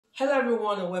Hello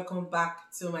everyone and welcome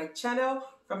back to my channel.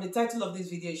 From the title of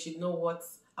this video, you should know what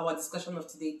our discussion of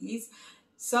today is.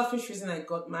 Selfish reason I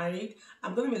got married.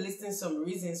 I'm going to be listing some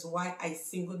reasons why I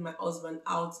singled my husband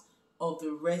out of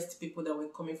the rest people that were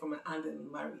coming from my hand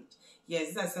in marriage.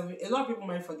 Yes, that's a lot of people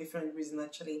marry for different reasons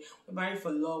actually. We marry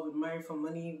for love, we marry for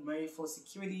money, we marry for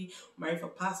security, we marry for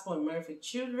passport, we marry for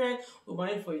children, we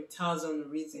marry for 1,000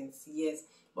 reasons. Yes,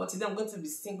 but today I'm going to be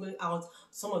singling out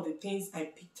some of the things I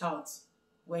picked out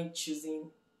when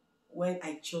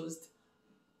I chose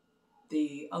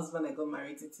the husband I got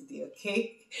married to today,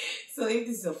 okay? So if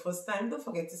this is your first time, don't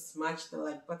forget to smash the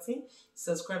like button,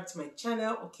 subscribe to my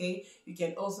channel, okay? You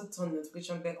can also turn the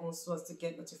notification bell on so as to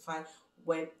get notified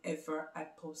whenever I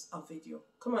post a video.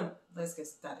 Come on, let's get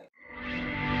started.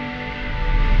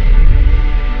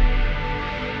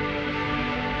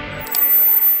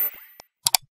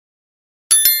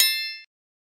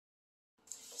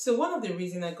 So one of the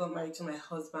reasons I got married to my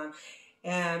husband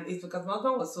is because my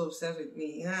husband was so obsessed with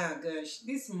me. Ah, gosh,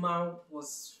 this man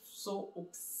was so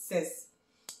obsessed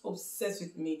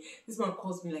with me. This man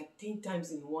calls me like 10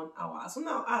 times in 1 hour. So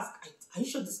now I ask, are you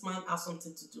sure this man has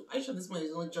something to do? Are you sure this man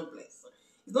is not jobless?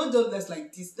 He's not jobless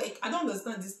like this. Like, I don't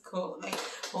understand this call. Like,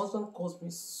 my husband calls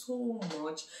me so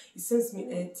much. He sends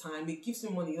me airtime. He gives me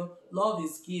money. You know, love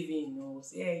is giving. You know,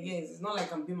 so, yeah, yes. It's not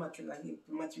like I'm being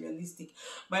materialistic.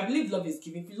 But I believe love is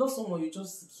giving. If you love someone, you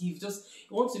just give. You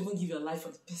want to even give your life for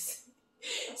the person.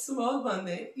 So my husband,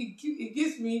 he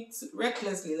gives me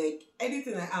recklessly, like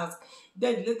anything I ask.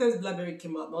 Then the latest BlackBerry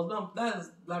came out. My husband, that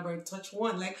is BlackBerry Touch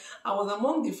 1. Like, I was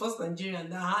among the first Nigerian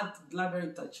that had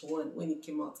BlackBerry Touch 1 when it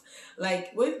came out.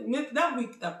 Like, that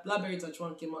week that BlackBerry Touch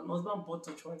 1 came out, my husband bought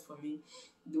Touch 1 for me.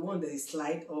 The one that is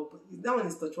slide up. That one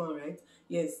is Touch 1, right?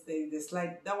 Yes, the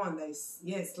slide. That one that is,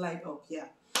 yes, slide up, yeah.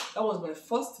 That was my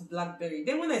first BlackBerry.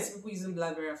 Then when I see people using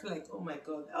BlackBerry, I feel like, oh my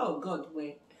God. Oh God,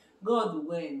 when? God,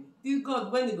 when? This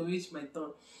God, when it will reach my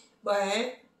turn?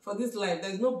 But for this life,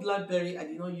 there's no BlackBerry I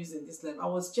did not use in this life. I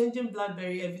was changing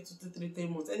BlackBerry every 2 to 3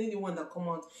 months. Any new one that come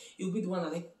out, you'll be the one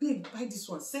that like, babe, buy this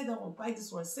one, sell that one, buy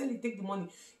this one, sell it, take the money.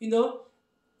 You know,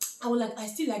 I was like, I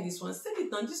still like this one, sell it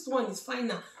now. This one is fine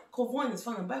now. Cov 1 is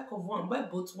fine. Buy Cov 1, buy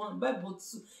both 1, buy both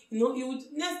 2. You know, he would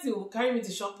next thing will carry me to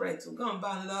ShopRite to go and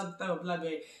buy another type of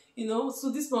BlackBerry. You know,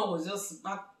 so this one was just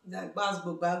back, like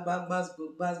basbo, back,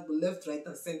 left, right,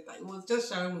 and center. It was just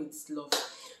sharing me this love.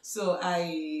 So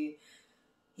I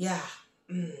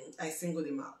singled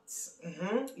him out.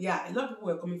 Yeah, a lot of people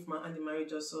were coming from my hand in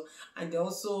marriage also, and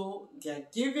they're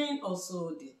giving,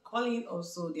 also they're calling,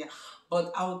 also they're.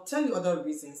 But I'll tell you other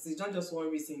reasons. It's not just one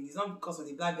reason. It's not because of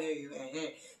the BlackBerry.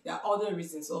 There are other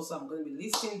reasons also I'm going to be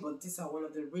listing, but these are one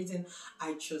of the reasons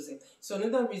I chose it. So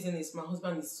another reason is my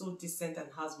husband is so decent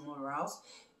and has morals.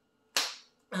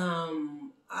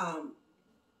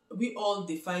 We all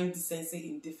define decency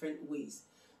in different ways.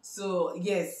 So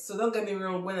yes, so don't get me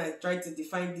wrong when I try to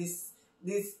define this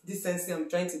decency I'm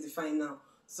trying to define now.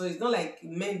 So it's not like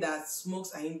men that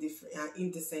smokes are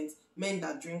indecent, men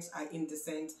that drinks are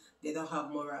indecent, they don't have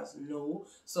morals. No.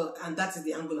 So, and that is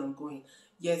the angle I'm going.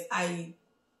 Yes,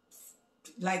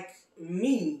 like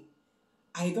me,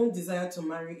 I don't desire to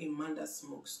marry a man that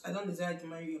smokes. I don't desire to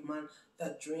marry a man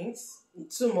that drinks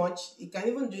too much. He can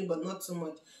even drink, but not too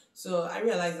much. So I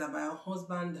realized that my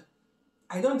husband,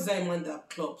 I don't desire a man that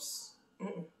clubs.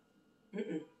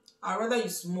 I'd rather you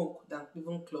smoke than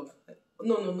even club.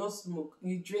 No, not smoke.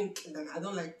 You drink, and I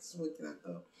don't like smoking at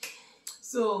all.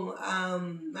 So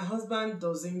my husband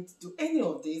doesn't do any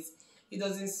of this. He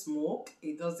doesn't smoke.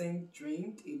 He doesn't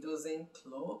drink. He doesn't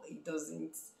club. He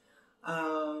doesn't.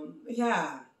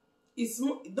 It's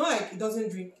not like he doesn't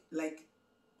drink like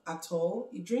at all.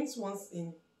 He drinks once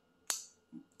in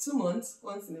 2 months,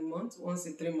 once in a month, once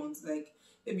in 3 months, like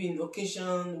maybe in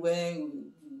occasion where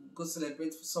we go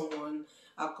celebrate for someone,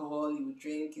 alcohol, he will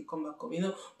drink, he come back home, you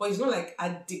know. But he's not like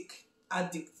addict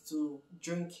to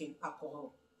drinking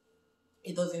alcohol.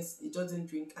 He doesn't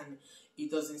drink and he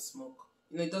doesn't smoke.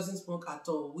 You know, he doesn't smoke at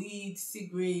all. Weed,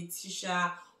 cigarettes,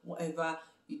 shisha, whatever.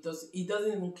 He doesn't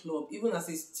even club. Even as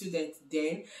a student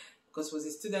then, because he was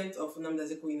a student of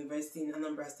Namdazeko University in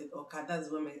Anambra State, Oka, that's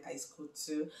where I schooled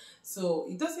too. So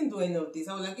he doesn't do any of this.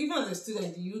 I was like, even as a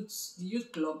student, the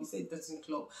youth club, he said he doesn't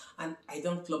club. And I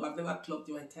don't club. I've never clubbed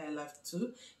my entire life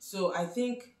too. So I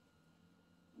think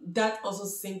that also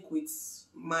sync with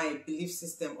my belief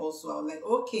system also. I was like,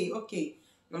 okay.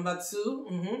 Number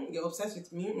 2, you're obsessed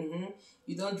with me.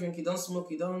 You don't drink, you don't smoke,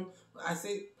 you don't. I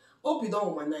say, hope you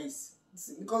don't womanize.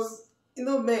 Because, you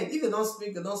know, men, if they don't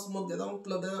speak, they don't smoke, they don't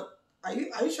club, are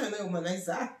you sure you're not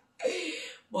womanizer?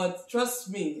 But trust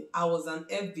me, I was an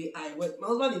FBI. Well, my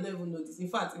husband didn't even know this. In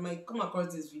fact, he might come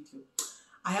across this video.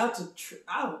 I had to,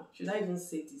 how should I even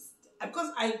say this?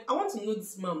 Because I want to know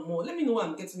this man more. Let me know what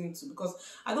I'm getting into, because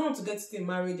I don't want to get to a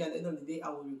marriage at the end of the day I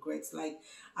will regret. Like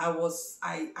I was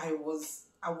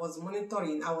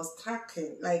monitoring, I was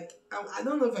tracking. Like I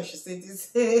don't know if I should say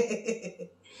this.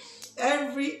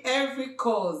 Every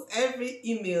calls, every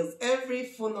emails, every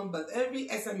phone numbers, every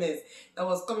SMS that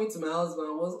was coming to my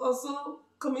husband was also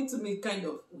coming to me kind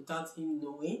of without him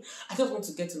knowing. I just want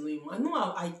to get to know him more. I know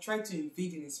I try to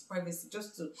invade in his privacy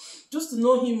just to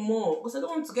know him more, because I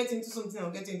don't want to get into something I'll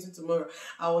get into tomorrow.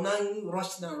 I will now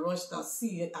rush down.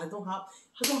 See, I don't have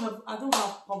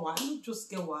power. I don't just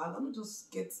get wild. I don't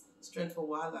just get strength for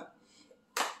wild.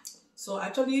 So I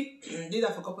actually did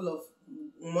that for a couple of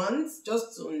months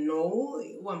just to know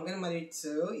who I'm getting married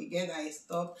to. Again, I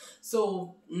stopped.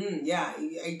 So yeah,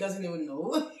 he doesn't even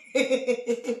know.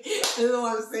 I don't know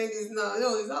why I'm saying this now.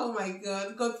 No, it's, oh my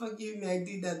God forgive me, I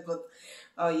did that. But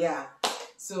yeah,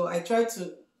 so I try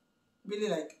to really,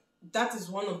 like, that is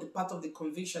one of the part of the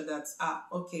conviction that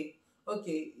okay,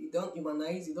 you don't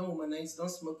humanize, you don't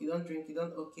smoke, you don't drink, you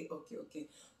don't, okay.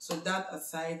 So that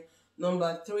aside,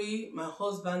 number 3, my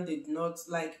husband did not,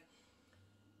 like,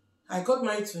 I got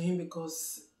married to him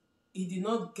because he did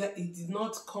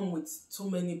not come with too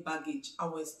many baggage. I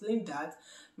will explain that.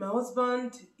 My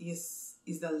husband is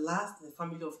the last in the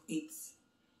family of 8.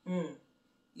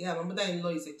 Yeah, my mother-in-law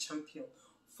is a champion.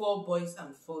 4 boys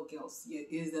and 4 girls. Yeah,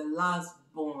 he is the last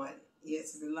born.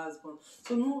 Yes, he's the last born.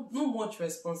 So no much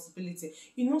responsibility.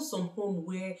 You know, some home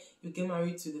where you get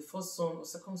married to the first son or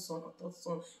second son or third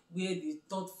son, where the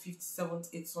third, fifth, seventh,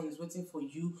 eighth son is waiting for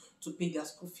you to pay their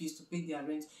school fees, to pay their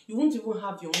rent. You won't even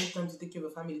have your own time to take care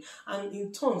of your family. And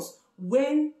in turns,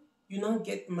 when you now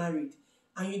get married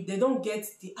and they don't get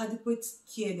the adequate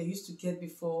care they used to get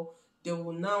before, they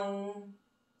will now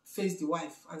face the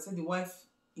wife and say the wife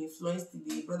influenced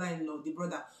the brother-in-law, the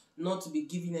brother, not to be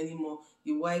giving anymore.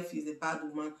 The wife is a bad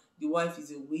woman. The wife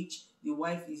is a witch. The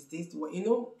wife is this. You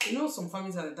know, some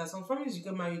families are like that. Some families you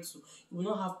get married to, you will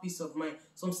not have peace of mind.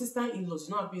 Some sister-in-laws,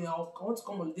 you know, I want to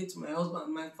come holiday to my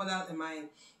husband, my father, and my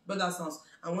brother's house,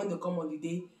 and when they come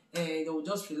holiday, they will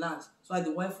just relax. So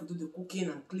the wife will do the cooking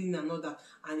and cleaning and all that.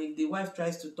 And if the wife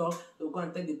tries to talk, they'll go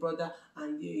and tell the brother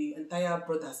and the entire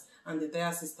brothers and the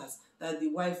entire sisters that the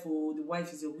wife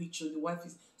is a witch, or the wife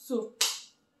is so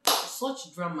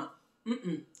such drama.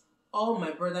 All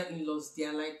my brother-in-laws,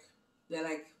 they're like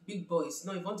big boys.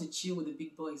 No, if you want to chill with the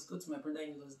big boys, go to my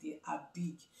brother-in-laws. They are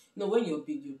big. You know, when you're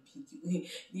big, you're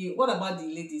big. What about the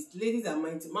ladies? The ladies are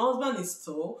mighty. My husband is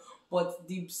tall, but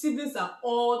the siblings are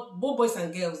all, both boys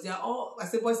and girls. They are all, I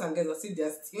say boys and girls, I see they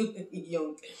are still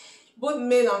young. Both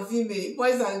male and female,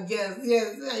 boys and girls.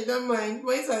 Yes, I don't mind.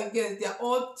 Boys and girls, they are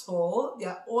all tall. They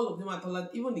are all of them are taller.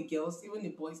 Even the girls, even the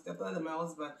boys, they're taller than my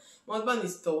husband. My husband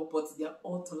is tall, but they are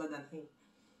all taller than him.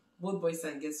 Both boys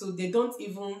and girls. So they don't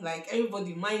even, like,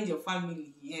 everybody mind your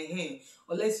family.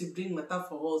 Unless you bring matter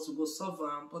for us, we go solve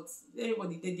them. But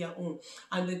everybody did their own.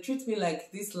 And they treat me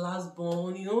like this last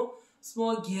born, you know,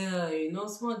 small girl, you know,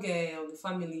 small girl of the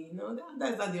family, you know,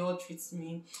 that's how they all treat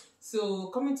me. So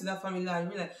coming to that family, I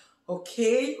realized,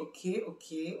 okay.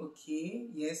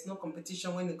 Yes, no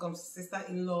competition when it comes to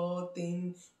sister-in-law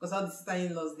thing, because all the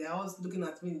sister-in-laws, they're always looking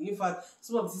at me. In fact,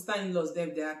 some of the sister-in-laws,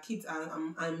 their kids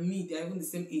and me, they're even the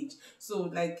same age. So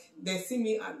like they see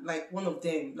me like one of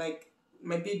them, like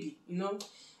my baby, you know.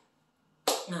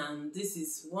 And this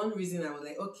is one reason I was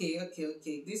like, okay,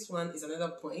 this one is another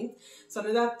point. So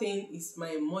another thing is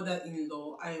my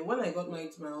mother-in-law. When I got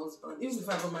married to my husband, even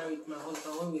before I got married to my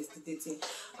husband, when we were still dating,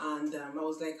 and I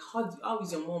was like, how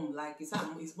is your mom like? His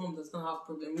mom does not have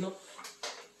problem, you know.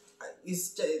 It's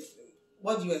just,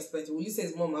 what do you expect? Will you say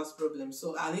his mom has problems?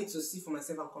 So I need to see for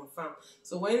myself and confirm.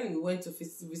 So when we went to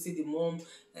visit the mom,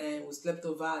 and we slept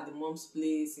over at the mom's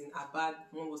place in Abad.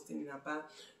 Mom was staying in Abad.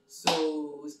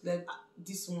 So we slept.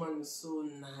 This woman is so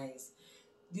nice.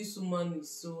 This woman,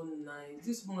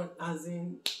 as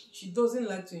in, she doesn't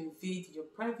like to invade your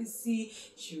privacy.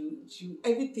 She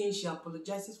everything. She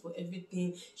apologizes for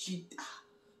everything.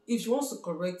 If she wants to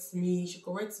correct me, she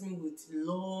corrects me with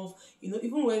love. You know,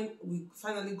 even when we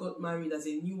finally got married as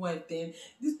a new wife, then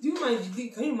can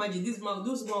you imagine this man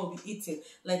will be eating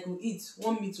like we eat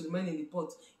one meat to remain in the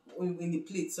pot, in the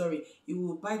plate. Sorry, he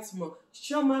will bite more.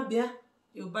 Shoma bia,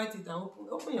 he will bite it and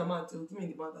open your mouth. He will give me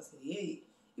in the mouth and say, hey,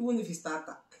 even if he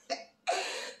starter.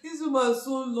 This woman is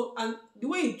so low, and the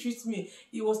way he treats me,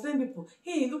 he was telling people,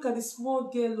 hey, look at the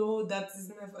small girl, that is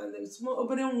my small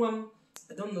opening one.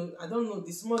 I don't know.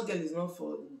 The small girl is not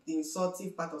for the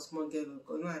insulting part of small girl.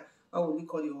 Because why would we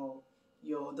call your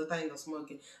your daughter-in-law small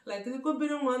girl. Like, I don't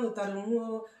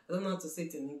know how to say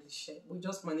it in English, we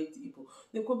just manage the people.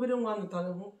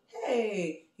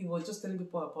 Hey, he was just telling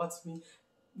people about me.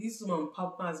 This woman,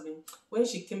 Papa, has been, when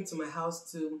she came to my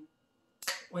house to,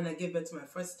 when I gave birth to my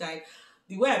first child,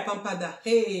 the way I pampered her,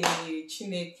 hey,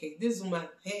 Chineke, this woman,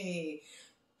 hey,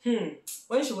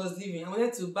 when she was leaving, I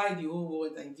wanted to buy the whole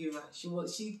world and give her.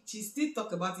 She still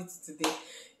talk about it today.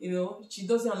 You know, she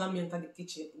doesn't allow me enter the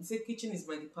kitchen. She said kitchen is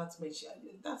my department.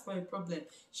 That's my problem.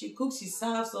 She cooks, she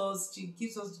serves us, she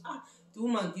gives us. The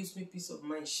woman gives me peace of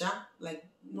mind. Like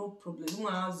no problem. The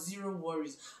woman has zero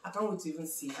worries. I can't wait to even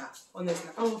see her. Honestly,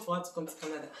 I can't wait for her to come to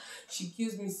Canada. She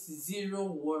gives me zero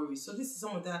worries. So this is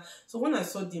some of that. So when I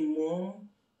saw the mom,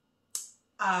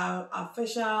 her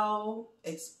facial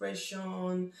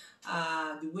expression,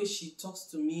 the way she talks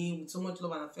to me with so much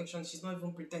love and affection, she's not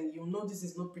even pretending. You know, this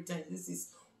is not pretend. This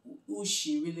is who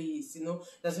she really is. You know,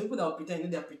 there's people that will pretend. You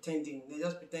know, they're pretending. They're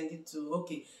just pretending to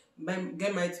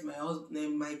get married to my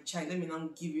husband, my child.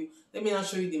 Let me now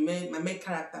show you my main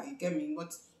character. You get me?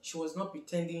 But she was not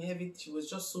pretending. She was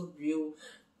just so real.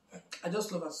 I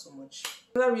just love her so much.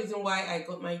 Another reason why I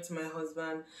got married to my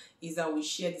husband is that we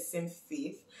share the same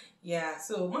faith. Yeah,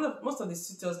 so most of the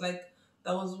suitors, like,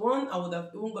 there was one I would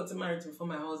have even gotten married to before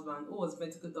my husband, who was a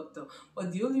medical doctor.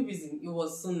 But the only reason, it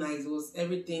was so nice, it was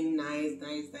everything nice.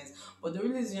 But the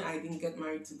only reason I didn't get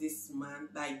married to this man,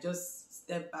 that I just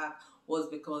stepped back, was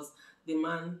because the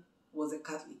man was a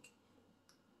Catholic.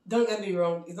 Don't get me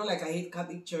wrong, it's not like I hate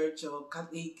Catholic Church or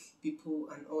Catholic people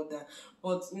and all that.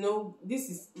 But you know, this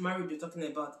is marriage we're talking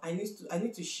about. I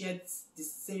need to share the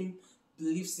same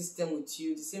belief system with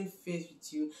you, the same faith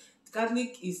with you.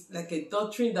 Catholic is like a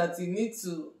doctrine that you need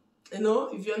to, you know,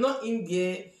 if you're not in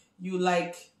there, you'll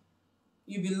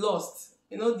be lost.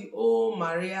 You know, the old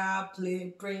Maria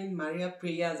praying Maria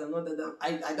prayers and all that.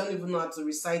 I don't even know how to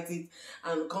recite it.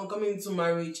 And coming into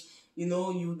marriage, you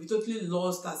know, you'll be totally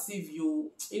lost, as if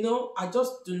you know, I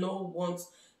just do not want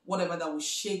whatever that will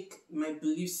shake my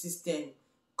belief system,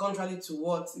 contrary to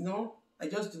what, you know, I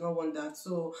just do not want that.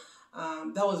 So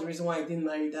that was the reason why I didn't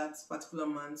marry that particular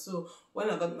man. So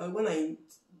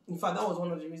in fact, that was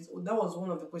one of the reasons, that was one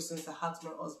of the questions I had to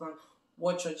my husband,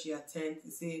 what church he attends.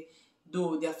 He said,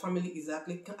 though their family is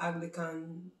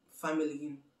Anglican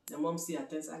family, the mom still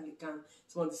attends Anglican,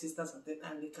 some of the sisters attend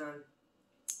Anglican,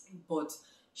 but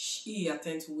he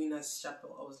attends Winners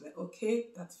Chapel. I was like, okay,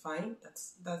 that's fine,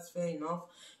 that's fair enough.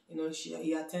 You know,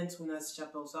 he attends Winners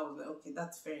Chapel, so I was like, okay,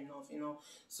 that's fair enough. You know,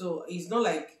 so it's not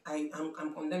like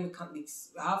I'm condemning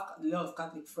Catholics. I have a lot of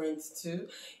Catholic friends too.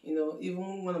 You know,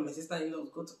 even one of my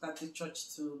sister-in-laws go to Catholic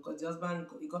church too, because the husband,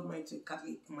 he got married to a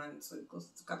Catholic man, so he goes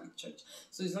to Catholic church.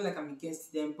 So it's not like I'm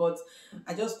against them, but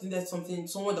I just needed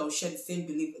someone that will share the same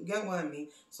belief. You get what I mean?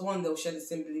 Someone that will share the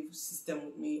same belief system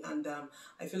with me, and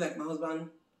I feel like my husband,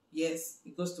 yes,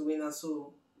 he goes to Winners,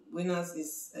 so Winners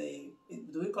is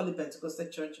do we call it Pentecostal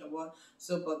church or what?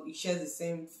 So, but he shares the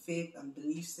same faith and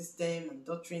belief system and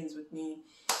doctrines with me.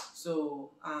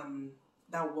 So,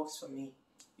 that works for me.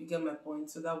 You get my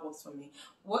point? So that works for me.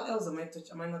 What else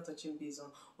am I not touching base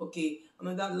on? Okay,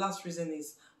 another last reason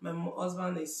is my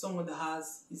husband is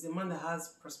a man that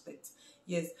has prospect.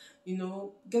 Yes, you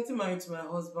know, getting married to my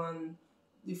husband,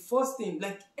 the first thing,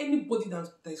 like anybody that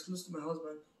is close to my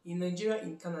husband in Nigeria,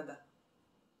 in Canada,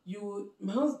 you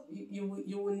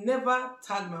will never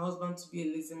tag my husband to be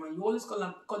a lazy man. You always call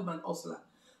him an hustler.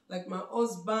 Like my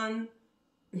husband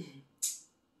is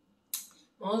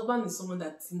someone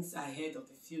that thinks ahead of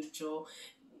the future.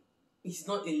 He's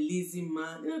not a lazy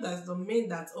man. You know, that's the main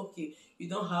that, okay, you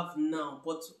don't have now,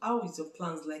 but how is your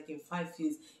plans like in 5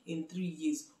 years, in 3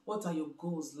 years? What are your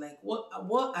goals like?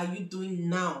 What are you doing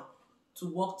now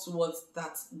to work towards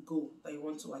that goal that you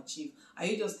want to achieve? Are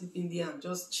you just sleeping there and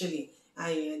just chilling,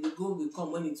 and the goal will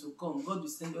come when it will come? God will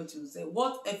send you to say,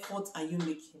 what effort are you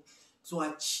making to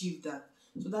achieve that?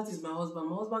 So that is my husband.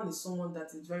 My husband is someone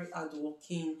that is very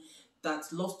hardworking, that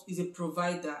is a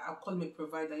provider. I call him a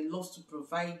provider. He loves to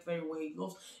provide very well. He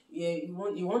loves, you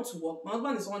want to work. My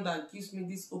husband is someone that gives me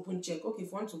this open check. Okay,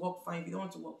 if you want to work, fine. If you don't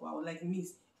want to work, well, like me,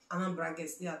 Anambra,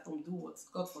 stay at home, do what?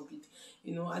 God forbid.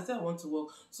 You know, I say I want to work.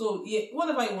 So, yeah,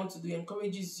 whatever you want to do, he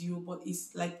encourages you, but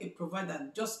it's like a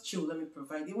provider. Just chill, let me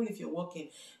provide. Even if you're working,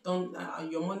 don't,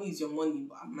 your money is your money.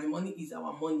 My money is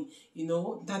our money. You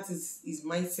know, that is his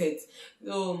mindset.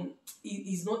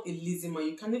 He's not a lazy man.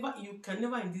 You can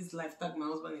never in this life tag my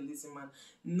husband a lazy man.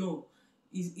 No.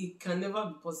 It can never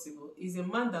be possible. He's a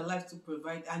man that likes to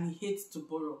provide and he hates to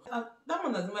borrow. That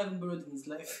man has never even borrowed in his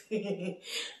life.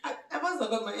 I must have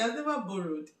got he has never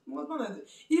borrowed.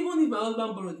 Even if my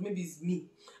husband borrowed, maybe it's me.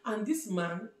 And this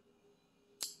man,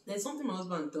 There's something my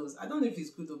husband does. I don't know if it's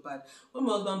good or bad. When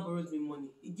my husband borrows me money,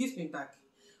 he gives me back.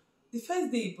 The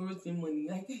first day he borrows me money,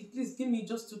 like, hey, please give me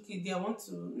just 2K there. I want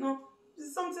to, no,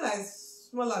 it's something as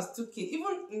small as 2K.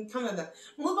 Even in Canada,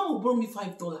 my husband will borrow me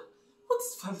 $5. What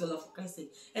is $5 for Christ's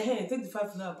sake? Take the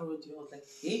 $5 I borrowed you. I was like,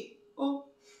 hey, oh,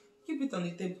 keep it on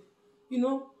the table, you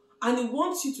know. And he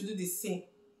wants you to do the same.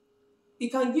 He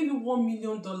can give you $1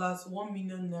 million, 1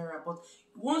 million naira, but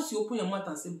once you open your mouth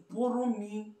and say, borrow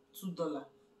me $2,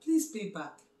 please pay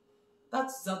back.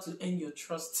 That's how to earn your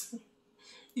trust.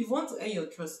 If you want to earn your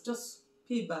trust, just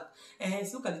pay back.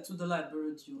 So look at the $2 I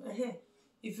borrowed you.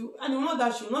 If you, and you will not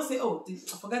dash, you will not say, oh, I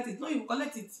forgot it. No, you will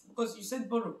collect it because you said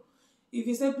borrow. If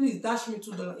you say, please dash me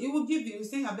 $2, he will give you. You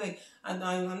say, I beg, and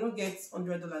I will not get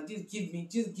 $100. Just give me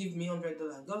 $100. Just give me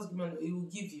 $100. He will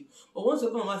give you. But once you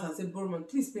open your mouth and say, borrow man,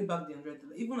 please pay back the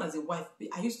 $100. Even as a wife,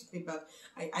 I used to pay back.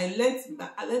 I learned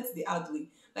the hard way.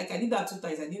 Like I did that 2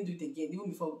 times. I didn't do it again.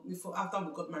 Even before after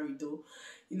we got married though,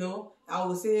 you know, I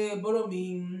will say, borrow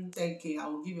me 10K. I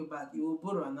will give you back. You will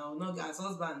borrow and I will not get as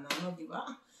husband. I will not give.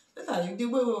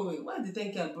 Wait. Why the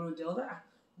 10K I borrowed the other?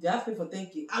 They asked me for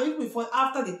 10K. And even before,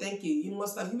 after the 10K, he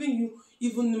must have given you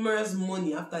even numerous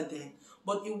money after then.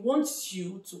 But it wants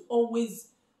you to always,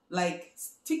 like,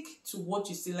 stick to what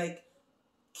you say. Like,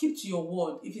 keep to your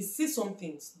word. If you say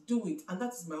something, do it. And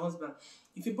that is my husband.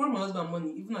 If you borrow my husband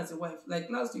money, even as a wife,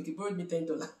 like last week, he borrowed me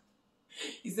 $10.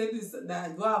 He said this, that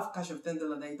I go have cash of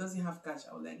 $10, that he doesn't have cash.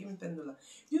 I was like, give me $10.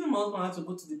 You know, my husband had to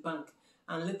go to the bank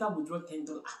and later withdraw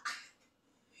 $10.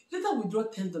 Later withdraw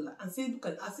 $10 and say, look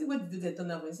at, I said, where did you get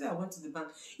 $10 from? He said, I went to the bank.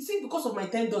 You see, because of my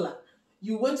 $10,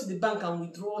 you went to the bank and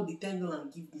withdraw the $10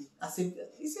 and give me. I said,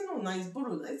 he said, no, it's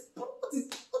borrowed. What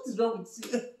is wrong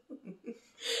with you?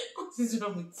 What is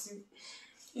wrong with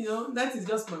you? You know, that is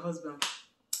just my husband.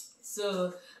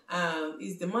 So,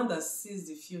 it's the man that sees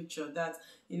the future that,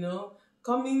 you know,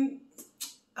 coming.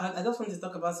 I just want to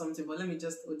talk about something, but let me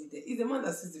just hold it there. He's the man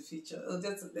that sees the future.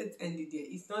 Let's end it there.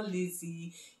 He's not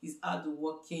lazy. He's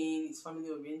hardworking. He's family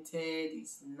oriented.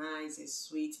 He's nice. He's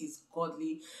sweet. He's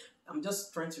godly. I'm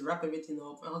just trying to wrap everything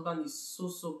up. My husband is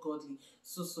so godly,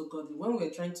 so godly. When we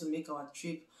were trying to make our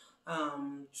trip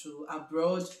to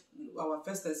abroad, our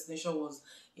first destination was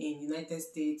in United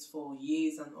States for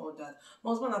years and all that.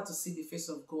 My husband had to see the face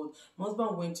of God. My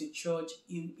husband went to church.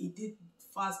 He did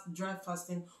dry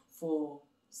fasting for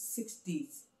 6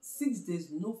 days. 6 days,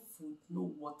 no food, no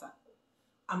water.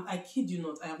 I kid you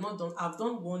not. I've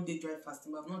done 1 day dry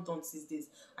fasting, but I've not done 6 days.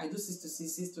 I do 6 to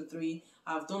 6, 6 to 3.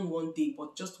 I've done 1 day,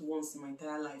 but just once in my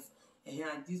entire life. And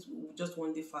I did just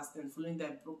 1 day fasting. Following that,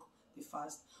 I broke the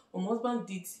fast. My husband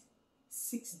did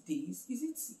 6 days. Is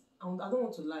it? I don't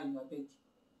want to lie, you, I beg.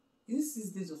 Is it 6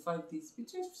 days or 5 days?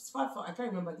 Between 5, I can't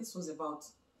remember. This was about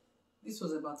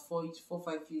 4,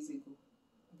 5 years ago,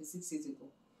 maybe 6 years ago.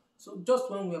 So just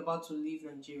when we were about to leave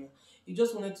Nigeria, he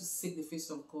just wanted to seek the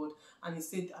face of God. And he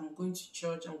said, I'm going to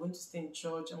church. I'm going to stay in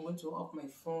church. I'm going to off my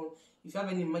phone. If you have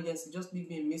any emergency, just leave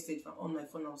me a message on my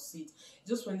phone. I'll see it. He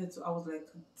just wanted to. I was like,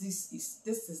 this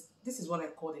is what I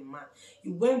call a man.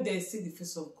 He went there, see the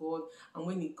face of God, and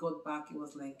when he got back, he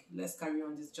was like, let's carry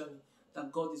on this journey.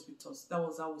 That God is with us. That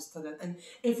was how we started, and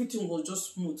everything was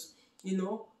just smooth, you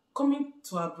know. Coming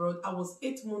to abroad, I was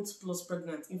 8 months plus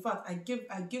pregnant. In fact, I gave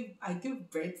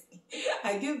birth.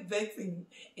 I gave birth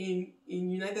in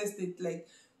United States like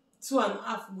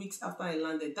 2.5 weeks after I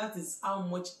landed. That is how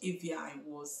much heavier I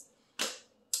was.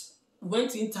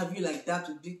 Went to interview like that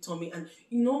with big tummy, and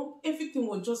you know, everything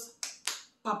was just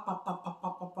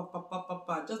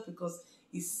just because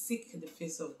he seek the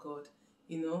face of God.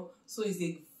 You know, so he's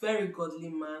a very godly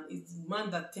man. He's a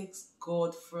man that takes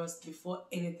God first before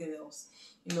anything else.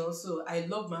 You know, so I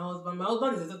love my husband. My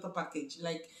husband is a total package.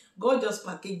 Like, God just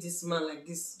packaged this man like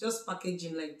this. Just package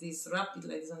him like this. Wrap it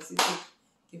like this and say,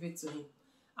 give it to him.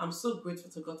 I'm so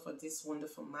grateful to God for this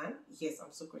wonderful man. Yes,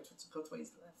 I'm so grateful to God for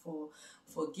his life.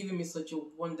 For giving me such a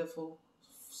wonderful,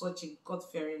 such a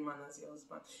God-fearing man as your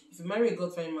husband. If you marry a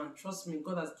God-fearing man, trust me,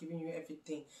 God has given you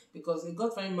everything. Because a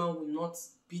God-fearing man will not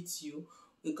beat you.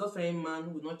 A God-fearing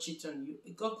man will not cheat on you.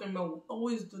 A God-fearing man will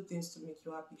always do things to make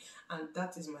you happy. And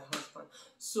that is my husband.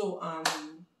 So,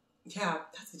 yeah,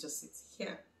 that is just it.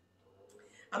 Yeah.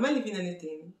 Am I leaving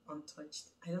anything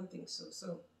untouched? I don't think so.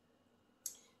 So,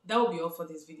 that will be all for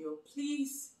this video.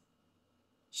 Please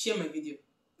share my video.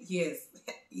 Yes.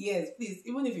 Yes, please.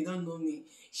 Even if you don't know me,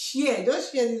 share.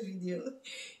 Just share this video.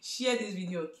 Share this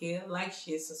video, okay? Like,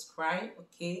 share, subscribe,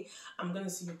 okay? I'm going to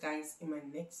see you guys in my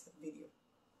next video.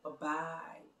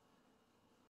 Bye-bye.